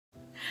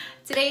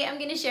Today I'm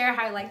going to share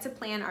how I like to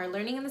plan our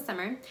learning in the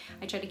summer.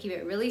 I try to keep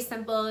it really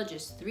simple,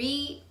 just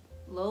 3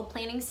 low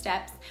planning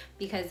steps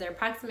because there are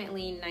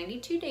approximately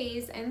 92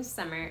 days in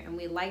summer and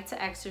we like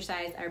to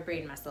exercise our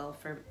brain muscle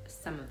for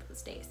some of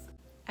those days.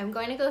 I'm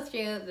going to go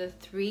through the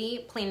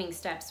 3 planning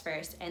steps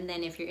first, and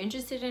then if you're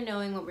interested in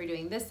knowing what we're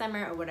doing this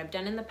summer or what I've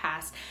done in the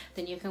past,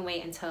 then you can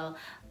wait until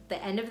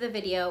the end of the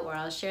video where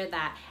I'll share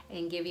that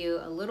and give you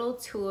a little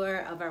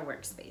tour of our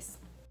workspace.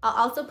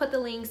 I'll also put the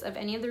links of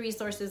any of the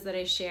resources that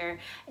I share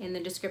in the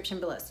description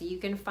below, so you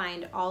can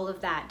find all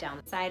of that down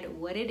inside,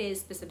 what it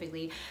is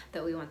specifically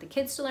that we want the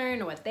kids to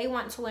learn, or what they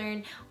want to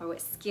learn, or what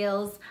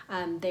skills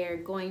they're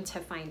going to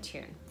fine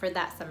tune for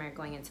that summer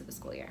going into the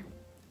school year.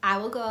 I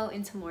will go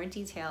into more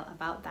detail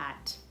about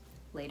that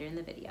later in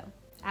the video.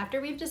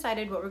 After we've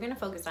decided what we're going to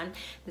focus on,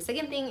 the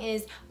second thing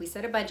is we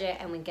set a budget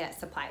and we get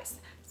supplies.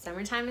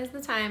 Summertime is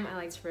the time I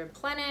like to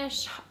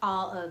replenish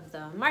all of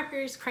the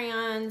markers,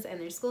 crayons, and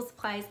their school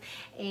supplies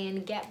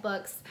and get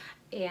books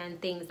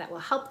and things that will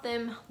help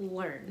them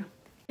learn.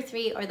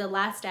 3, or the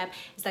last step,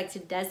 is like to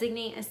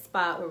designate a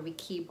spot where we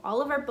keep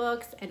all of our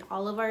books and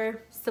all of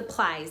our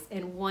supplies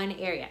in one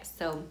area.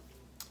 So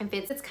if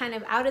it's kind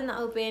of out in the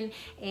open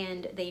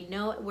and they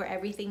know where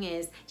everything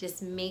is,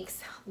 just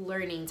makes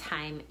learning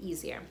time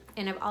easier.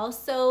 And I've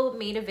also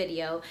made a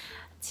video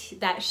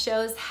that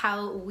shows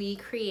how we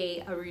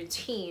create a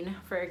routine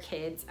for our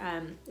kids.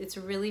 It's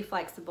really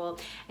flexible,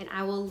 and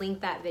I will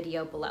link that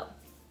video below.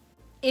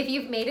 If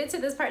you've made it to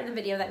this part in the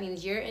video, that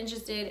means you're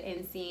interested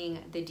in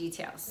seeing the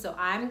details. So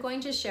I'm going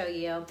to show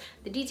you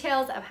the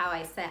details of how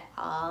I set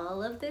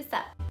all of this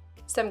up.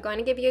 So I'm going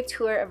to give you a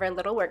tour of our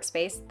little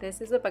workspace.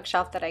 This is a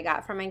bookshelf that I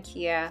got from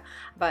IKEA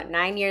about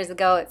 9 years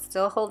ago. It's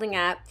still holding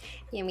up,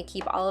 and we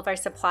keep all of our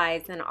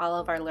supplies and all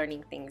of our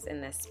learning things in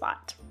this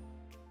spot.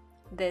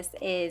 This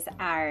is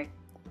our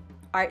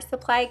art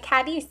supply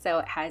caddy, so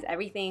it has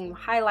everything: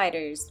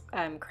 highlighters,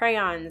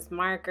 crayons,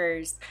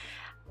 markers,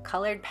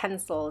 colored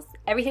pencils,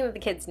 everything that the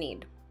kids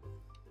need.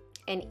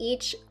 And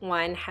each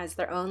one has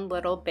their own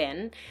little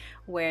bin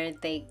where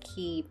they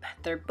keep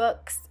their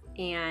books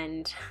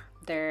and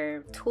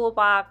their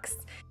toolbox.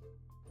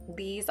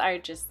 These are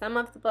just some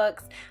of the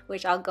books,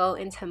 which I'll go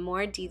into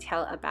more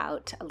detail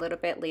about a little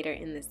bit later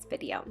in this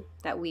video,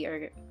 that we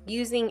are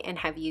using and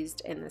have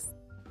used in this.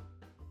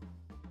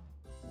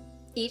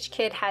 Each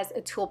kid has a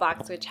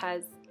toolbox which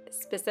has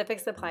specific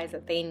supplies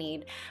that they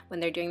need when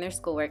they're doing their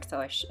schoolwork,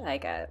 so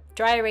like a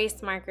dry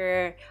erase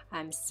marker,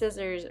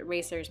 scissors,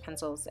 erasers,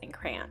 pencils, and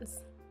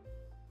crayons.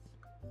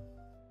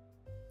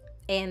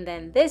 And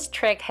then this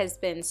trick has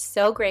been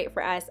so great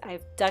for us.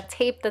 I've duct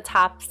taped the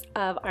tops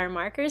of our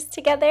markers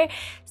together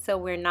so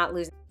we're not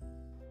losing.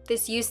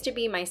 This used to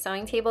be my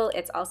sewing table.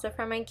 It's also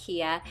from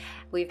IKEA.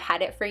 We've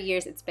had it for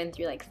years. It's been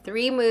through like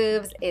 3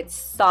 moves. It's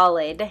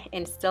solid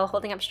and still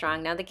holding up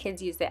strong. Now the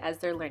kids use it as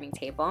their learning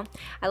table.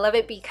 I love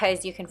it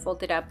because you can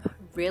fold it up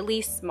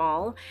really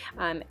small,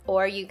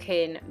 or you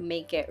can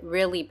make it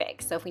really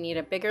big. So if we need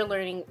a bigger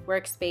learning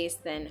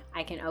workspace, then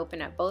I can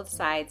open up both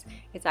sides.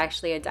 It's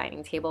actually a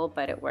dining table,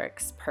 but it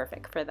works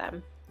perfect for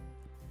them.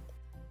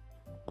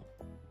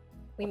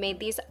 We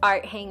made these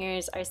art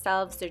hangers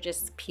ourselves. They're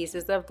just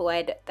pieces of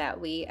wood that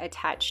we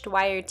attached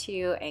wire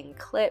to and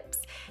clips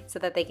so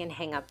that they can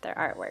hang up their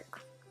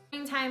artwork.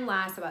 Time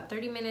lasts about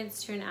 30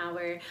 minutes to an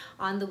hour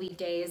on the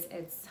weekdays.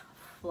 It's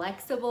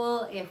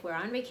flexible. If we're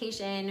on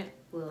vacation,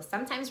 we'll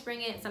sometimes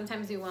bring it,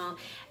 sometimes we won't.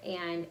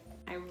 And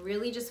I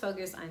really just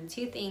focus on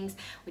 2 things,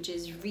 which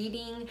is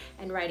reading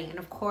and writing. And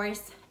of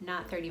course,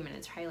 not 30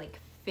 minutes, probably like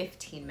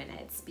 15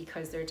 minutes,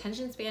 because their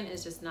attention span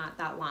is just not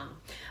that long.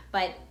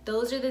 But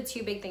those are the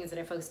 2 big things that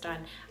I focused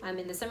on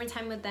in the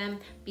summertime with them,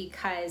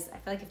 because I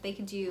feel like if they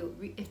could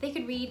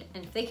read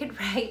and if they could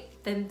write,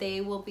 then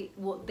they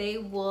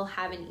will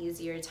have an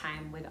easier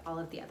time with all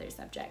of the other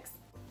subjects.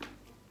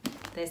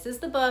 This is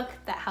the book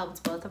that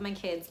helped both of my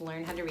kids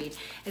learn how to read.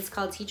 It's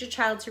called Teach Your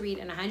Child to Read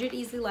in 100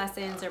 Easy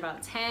Lessons. They're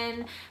about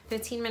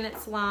 10-15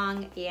 minutes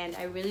long, and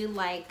I really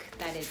like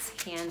that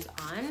it's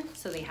hands-on,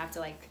 so they have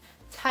to like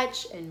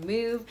touch and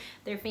move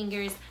their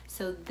fingers.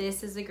 So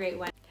this is a great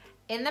one.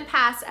 In the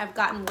past, I've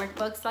gotten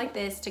workbooks like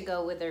this to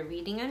go with their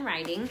reading and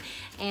writing,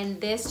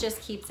 and this just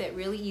keeps it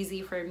really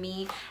easy for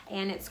me,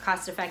 and it's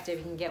cost effective.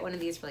 You can get one of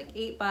these for like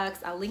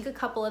 $8. I'll link a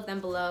couple of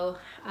them below.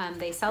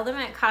 They sell them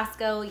at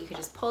Costco. You could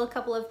just pull a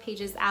couple of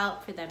pages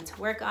out for them to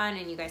work on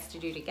and you guys to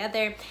do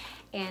together,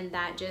 and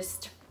that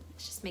just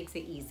makes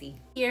it easy.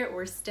 Here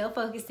we're still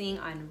focusing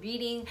on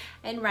reading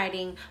and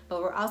writing,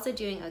 but we're also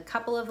doing a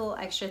couple of little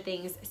extra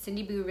things.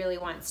 Cindy Boo really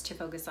wants to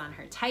focus on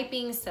her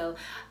typing, so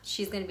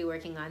she's going to be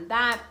working on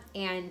that.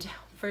 And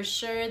for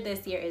sure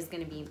this year is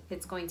going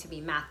to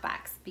be math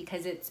facts,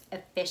 because it's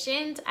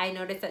efficient. I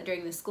noticed that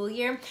during the school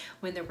year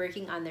when they're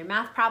working on their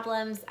math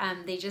problems,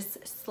 they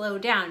just slow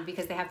down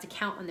because they have to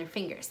count on their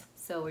fingers.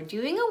 So we're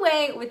doing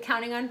away with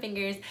counting on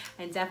fingers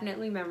and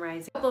definitely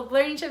memorizing. A couple of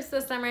learning trips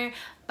this summer,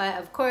 but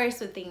of course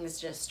with things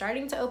just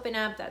starting to open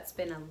up, that's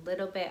been a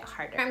little bit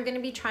harder. I'm going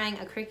to be trying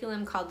a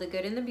curriculum called The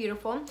Good and the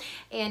Beautiful,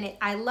 and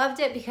I loved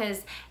it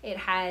because it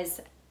has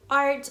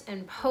art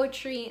and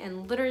poetry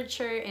and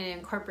literature, and it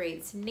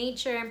incorporates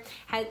nature.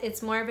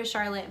 It's more of a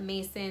Charlotte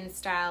Mason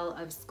style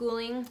of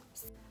schooling.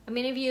 I'm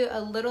gonna give you a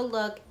little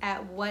look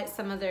at what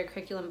some of their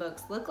curriculum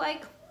books look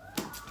like.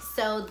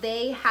 So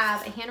they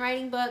have a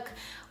handwriting book,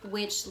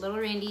 which little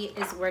Randy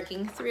is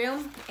working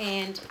through,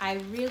 and I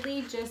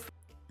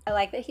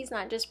like that he's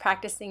not just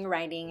practicing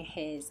writing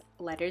his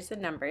letters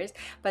and numbers,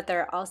 but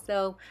there are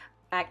also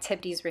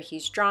activities where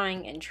he's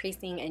drawing and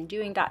tracing and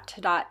doing dot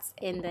to dots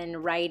and then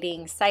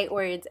writing sight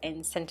words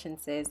and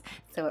sentences,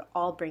 so it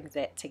all brings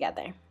it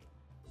together.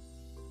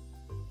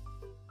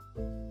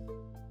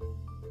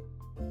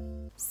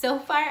 So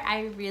far,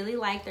 I really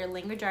like their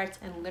language arts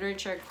and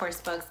literature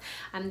course books.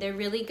 They're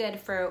really good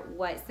for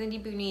what Cindy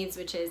Boo needs,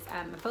 which is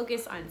a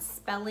focus on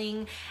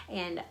spelling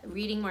and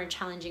reading more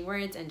challenging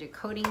words and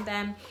decoding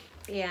them.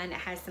 And it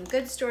has some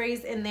good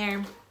stories in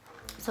there.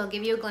 So I'll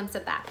give you a glimpse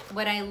of that.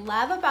 What I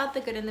love about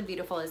The Good and the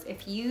Beautiful is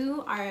if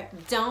you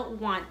don't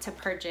want to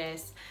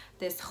purchase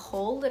this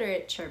whole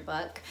literature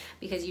book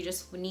because you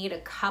just need a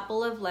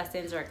couple of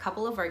lessons or a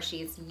couple of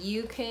worksheets,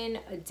 you can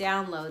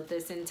download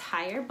this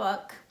entire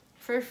book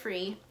for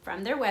free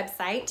from their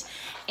website,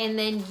 and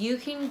then you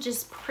can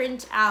just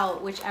print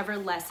out whichever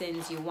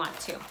lessons you want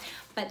to.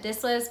 But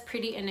this was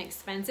pretty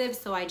inexpensive,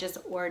 so I just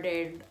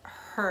ordered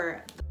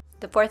her.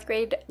 The 4th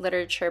grade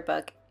literature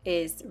book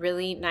is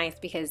really nice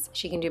because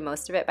she can do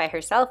most of it by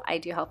herself. I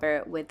do help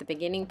her with the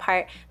beginning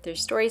part.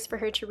 There's stories for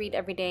her to read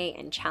every day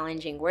and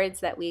challenging words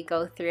that we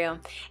go through,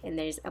 and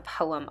there's a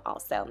poem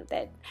also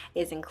that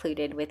is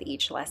included with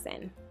each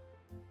lesson.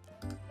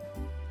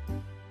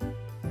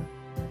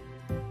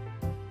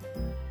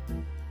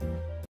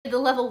 The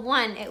level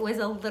 1, it was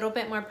a little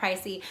bit more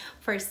pricey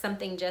for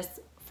something just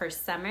for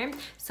summer.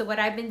 So what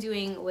I've been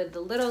doing with the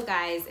little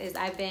guys is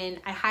I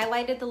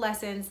highlighted the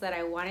lessons that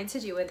I wanted to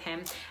do with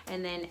him,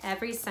 and then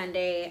every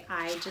Sunday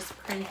I just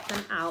print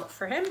them out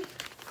for him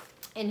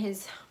in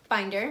his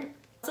binder.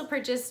 Also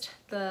purchased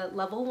the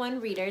level 1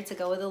 reader to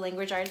go with the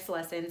language arts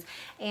lessons,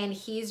 and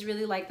he's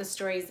really liked the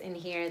stories in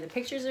here. The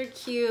pictures are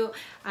cute,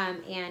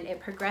 and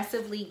it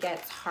progressively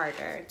gets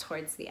harder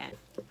towards the end.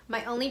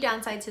 My only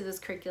downside to this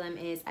curriculum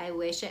is I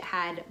wish it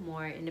had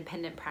more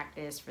independent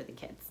practice for the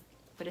kids.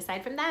 But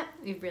aside from that,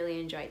 we've really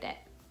enjoyed it.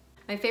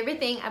 My favorite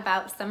thing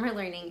about summer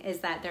learning is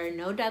that there are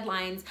no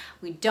deadlines,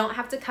 we don't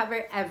have to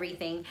cover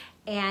everything,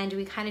 and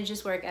we kind of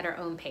just work at our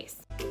own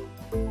pace.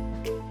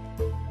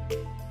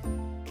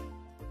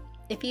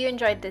 If you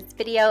enjoyed this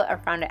video or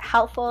found it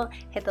helpful,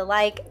 hit the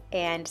like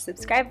and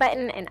subscribe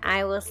button, and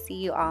I will see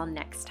you all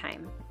next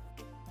time.